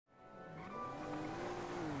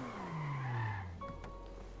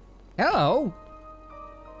Hello.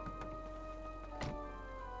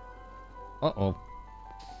 Uh-oh.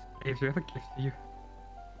 James, we have a gift for you.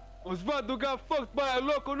 Osvaldo got fucked by a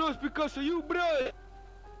local nurse because of you, bro.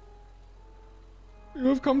 You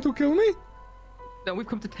have come to kill me? No, we've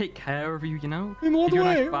come to take care of you, you know? In what Give you a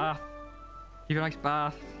way? nice bath. Give you a nice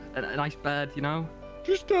bath. A nice bed, you know?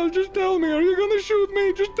 Just tell me. Are you gonna shoot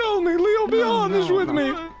me? Just tell me. Leo, be honest with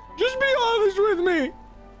me. Just be honest with me.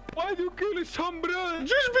 Why'd you kill his son, bro?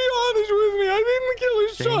 Just be honest with me. I didn't kill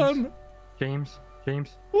his son. James.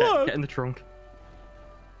 What? Get in the trunk.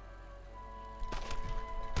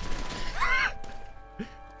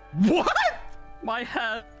 What? My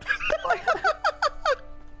hair. My hair.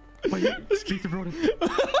 Wait, we need to run.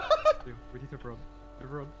 We need to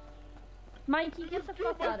run. Mikey, get the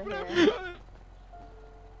fuck out of here.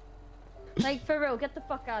 Like, for real, get the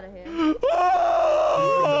fuck out of here.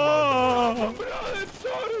 Oh!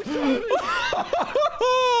 Sorry.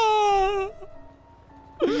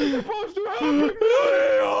 You're supposed to help me.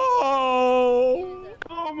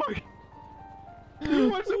 Oh my. You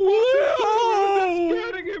were supposed to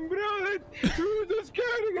scaring him, bro. You were just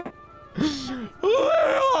scaring him.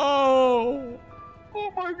 Leo! Oh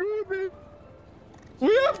my goodness.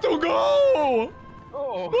 We have to go!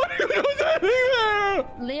 Oh. What are you doing there?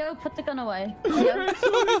 Leo, put the gun away. Okay,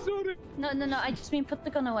 sorry. No, I just mean put the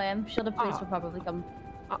gun away. I'm sure the police will probably come.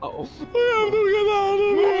 Uh-oh. We have to get out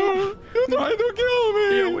of here. You're trying to kill me.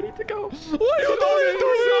 Yeah, we need to go. What are you doing to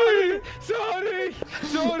me? Sorry.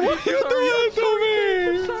 What are you doing to me?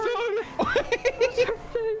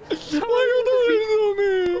 What are you doing to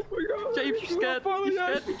me? Oh my God. James, you scared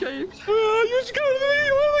me, James. You scared me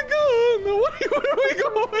with a gun. Where are we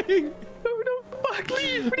going? No, back,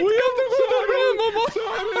 please. We have to go to Grandmama.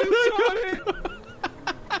 Sorry.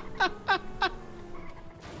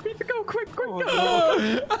 We need to go quick. Oh,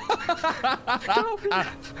 Go.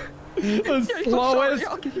 The James, slowest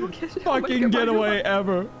I'll give you a kiss. fucking getaway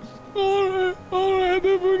ever. Alright,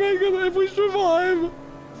 if we survive.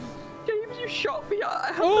 James, you shot me.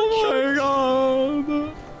 Oh my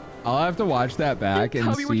God. I'll have to watch that back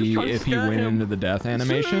and see if he went into the death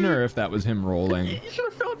animation or if that was him rolling. You should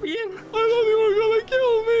have filled me in. I thought you were gonna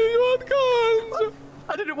kill me. You had guns.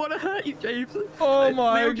 I didn't want to hurt you, James. Oh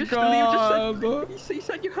my God. He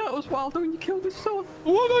said you hurt Osvaldo when you killed his son.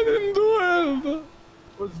 What? I didn't do it.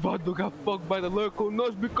 Osvaldo got fucked by the local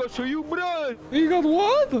nurse because of you, bro. He got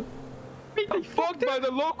what? They Fucked by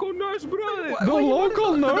the local nurse, bro. The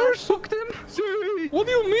local nurse? Fucked him? See? What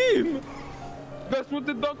do you mean? That's what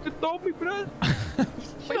the doctor told me, bro.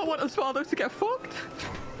 We don't want Osvaldo to get fucked.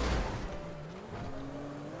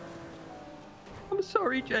 I'm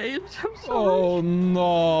sorry, James. I'm sorry. Oh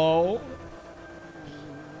no.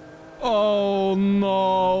 Oh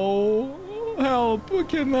no. Help, we're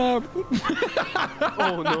kidnapped.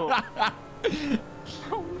 Oh no.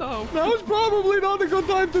 Oh no. Now's probably not a good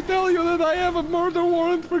time to tell you that I have a murder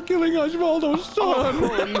warrant for killing Osvaldo's son.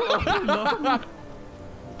 Oh no.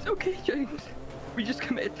 It's okay, James. We just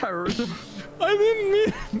committed terrorism. I didn't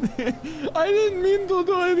mean to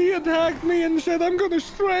do it. He attacked me and said, I'm gonna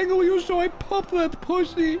strangle you, so I popped that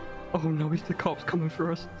pussy. Oh no, it's the cops coming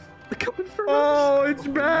for us. They're coming for us. Oh, it's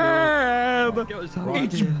bad.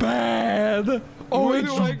 It's bad. Oh, Where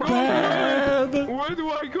it's do I go, bad. Where do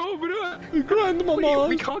I go, bro? Grandmama.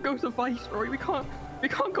 We can't go to Viceroy. We can't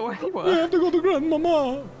go We anywhere. have to go to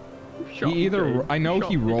Grandmama. I know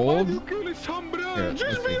he rolled. Why'd you kill his son, bro? Here,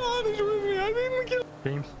 just be honest with me. I didn't kill.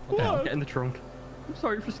 James, What? get in the trunk. I'm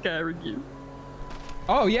sorry for scaring you.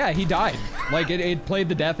 Oh yeah, he died. Like it played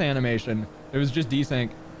the death animation. It was just desync.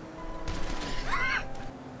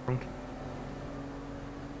 Trunk.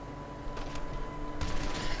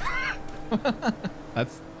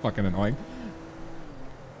 That's fucking annoying.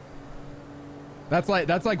 That's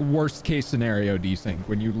like worst case scenario desync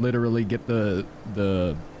when you literally get the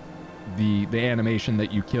animation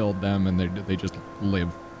that you killed them and they just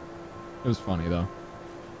live. It was funny though.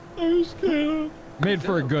 I'm scared. Made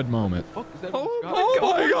for a good moment. Fuck is that? Oh Oh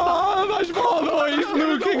my God! Osvaldo, he's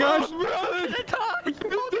nuking us!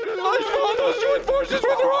 Osvaldo's joined forces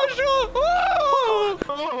with Russia! Oh!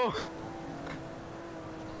 Oh.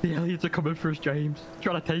 The aliens are coming for us, James.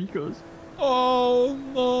 Trying to take us. Oh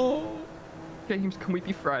no! James, can we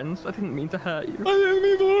be friends? I didn't mean to hurt you. I didn't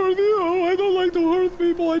mean to hurt you. I don't like to hurt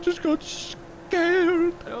people. I just got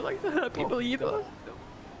scared. I don't like to hurt people either.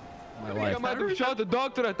 My I life. might have shot the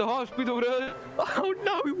doctor at the hospital, bro. Oh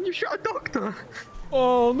no, you shot a doctor.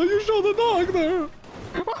 Oh no, you shot the doctor.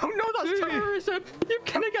 Oh no, that's terrorism. You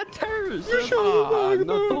cannot get terrorism. You shot the doctor.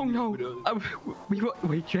 no. Oh no.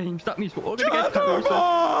 Wait, James, that means we're all gonna get terrorism.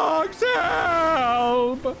 Chatterbox,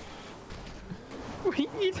 help! We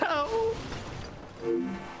need help.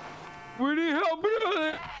 We need help,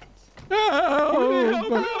 brother.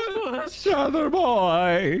 Help! Brother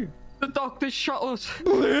boy! The doctor shot us.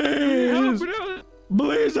 Please!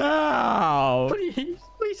 Please help!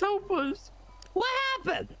 Please help us. What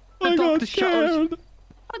happened? I got scared.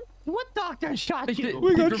 What doctor shot you?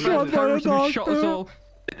 We got shot by a doctor. Shot us all.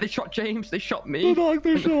 They shot James. They shot me. The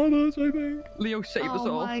doctor shot us, I think. Leo saved us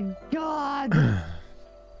all. Oh my god.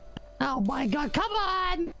 Oh my god. Come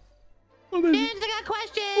on. What is James, it? I got a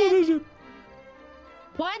question. What is it?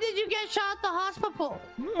 Why did you get shot at the hospital?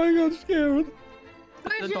 I got scared.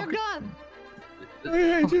 Where's your gun?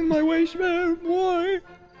 It's in my waistband. Why?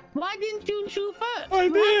 Why didn't you shoot first? I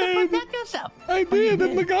You did. have to protect yourself. I did,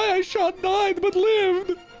 and the guy I shot died but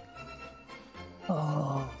lived.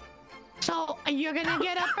 Oh. So you're gonna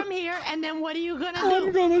get up from here, and then what are you gonna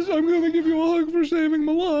I'm do? gonna give you a hug for saving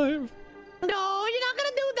my life. No, you're not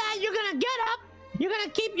gonna do that. You're gonna get up. You're gonna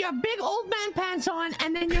keep your big old man pants on,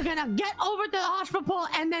 and then you're gonna get over to the hospital,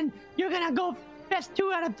 and then you're gonna go best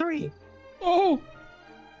 2 out of 3. Oh.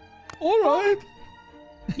 All right.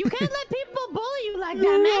 You can't let people bully you like that,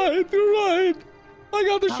 You're man. right. You're right. I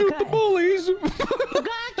gotta shoot the Okay. bullies. You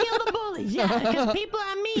gotta kill the bullies, yeah, because people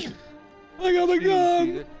are mean. I got a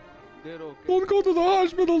gun. Don't go to the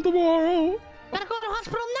hospital tomorrow. Gotta go to the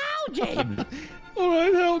hospital now, James. All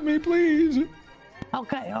right, help me, please.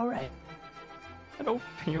 Okay, all right. I don't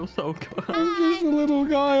feel so good. I'm just a little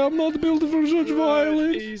guy. I'm not built for such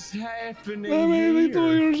violence. What is happening I'm 82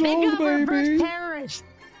 here? years They old, got reverse baby. terrorists,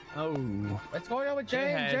 Oh. What's going on with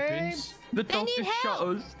James? James? The They doctor need shot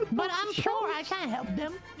help. us. but I'm poor. I can't help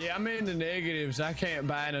them. Yeah, I'm in the negatives. I can't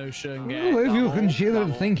buy no sugar. Well, if you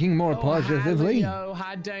considered thinking more positively. Hi, Leo.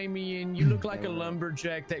 Hi, Damien. You look like a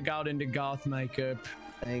lumberjack that got into goth makeup.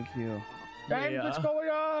 Thank you. James, James, what's going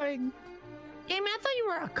on? Hey, man, I thought you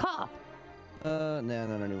were a cop.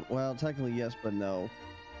 No. Well, technically yes, but no.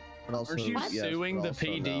 But also Aren't you yes, suing but the also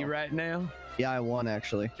PD no. right now? Yeah, I won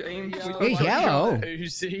actually. James. Hey, hello.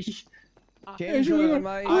 Uzi. James, we were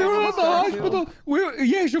at the hospital.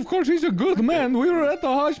 Yes, of course, he's a good man. We were at the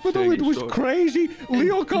hospital. It was crazy.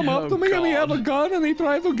 Leo come up to me and he had a gun and he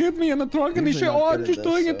tried to get me in the trunk and he said, "Oh, I'm just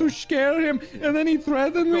doing it to scare him." And then he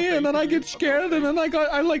threatened me and then I get scared and then I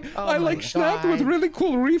snapped with really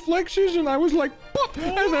cool reflexes and I was like, "Pop!"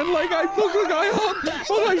 And then like I took the guy out,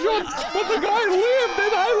 but the guy lived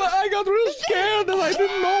and I got real scared and I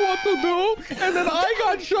didn't know what to do. And then I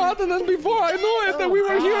got shot and then before I knew it, then we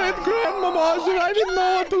were here at Grandmama's and I didn't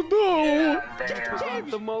know what to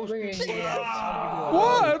do. The most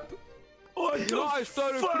What? Oh, no, I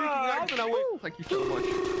started freaking out and I went. Thank you so much.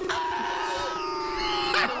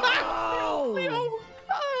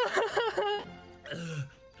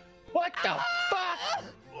 What the fuck?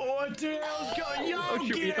 What the hell's going on? Don't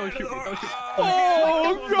shoot me, don't shoot me, don't shoot me.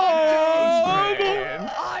 Oh God!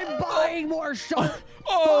 I'm buying more shots.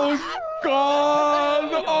 Oh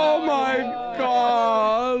God! Oh my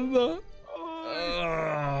God!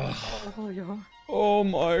 Oh, yeah. Oh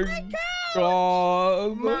my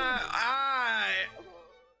God! My eye.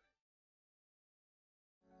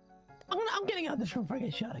 I'm getting out of this room before I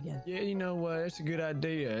get shot again. Yeah, you know what? That's a good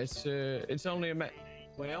idea. It's only a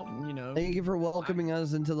well, you know. Thank you for welcoming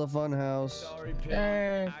us into the fun house. Sorry, Pip.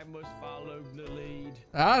 I must follow the lead.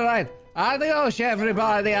 All right, adios,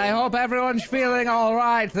 everybody. I hope everyone's feeling all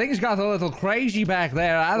right. Things got a little crazy back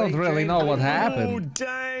there. I don't really know what Oh, happened.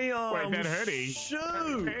 damn. Wait, that hoodie.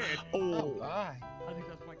 Shoot. Oh. Bye. I think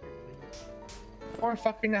that's my Or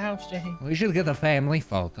fucking the house, Jay. We should get a family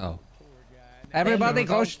photo. Everybody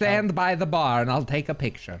go stand by the bar and I'll take a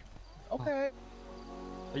picture. Okay.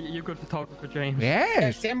 Are you good photographer, James?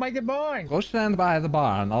 Yes. Stand by the barn. Go stand by the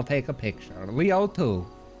bar and I'll take a picture. Leo too.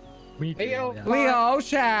 We do, Leo. yeah. Leo,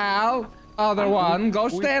 shall. Other one, go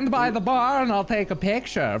stand by the bar and I'll take a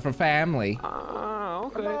picture for family. Ah,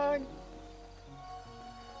 okay. Come on.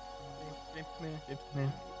 James, come here, James, come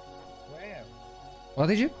here. Where? What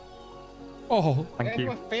did you? Oh, Thank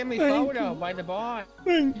you. family Thank photo by the barn.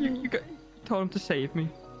 thank you. You told him to save me.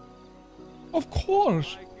 Of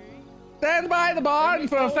course. Stand by the barn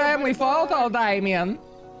for a family photo, Damien.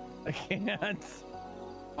 I can't.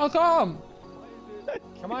 How come?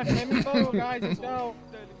 Come on, family photo, guys. Let's go.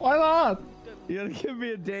 Why not? You gotta give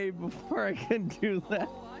me a day before I can do that.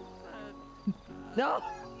 No.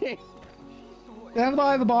 Stand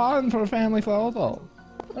by the barn for a family photo.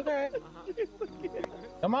 Okay.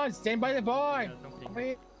 Come on, stand by the barn.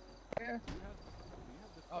 Wait.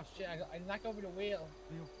 Oh shit! I knocked over the wheel.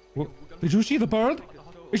 Did you see the bird?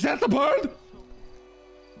 Is that the bird?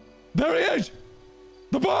 There he is!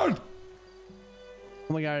 The bird!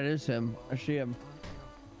 Oh my god, it is him. I see him.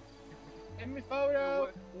 Family photo.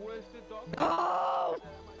 Where's the dog? Oh!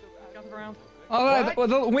 Gather around. All right,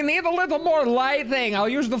 we need a little more lighting. I'll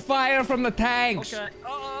use the fire from the tanks. Okay.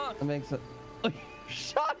 That makes it. Oh, you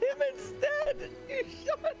shot him instead! You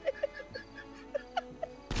shot him!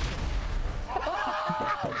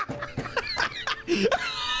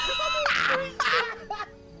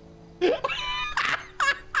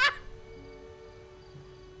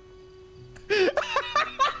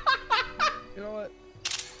 You know what?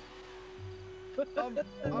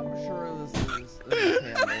 I'm sure this is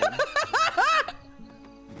handled.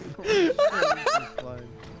 I'm sure this is fine.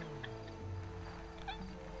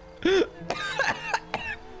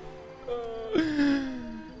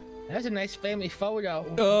 That's a nice family photo.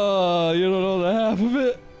 You don't know the half of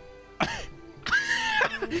it.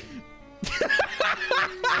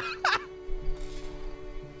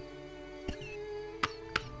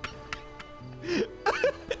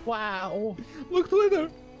 Wow. Look, Twitter.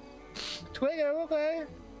 Twitter, okay.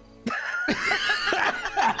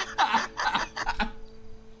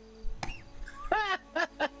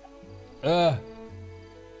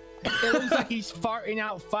 It looks like he's farting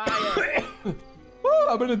out fire. Oh,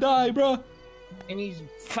 I'm gonna die, bro. And he's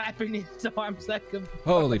flapping his arms like a...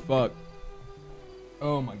 Holy fuck.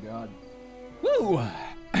 Oh my god. Woo!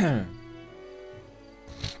 I'm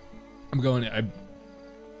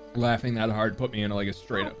laughing that hard put me in like a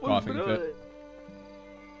straight up coughing fit.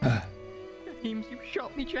 James, you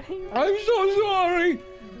shot me, James. I'm so sorry.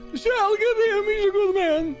 Shall get him. He's a good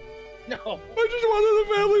man. No. I just wanted a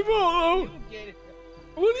family photo. You get it.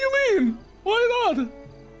 What do you mean? Why not?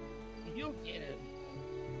 You get it.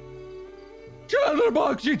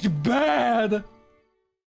 Chatterbox, it's bad.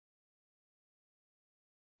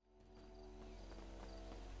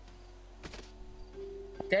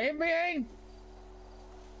 Damien!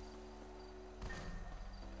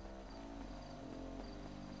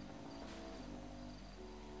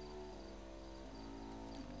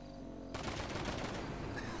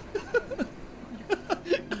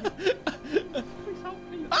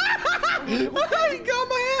 He got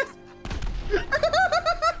my ass.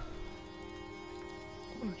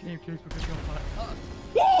 James, we're gonna go back.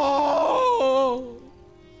 Whoa!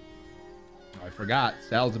 I forgot.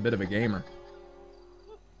 Sal's a bit of a gamer.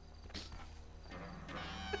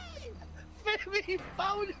 Family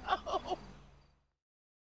photo!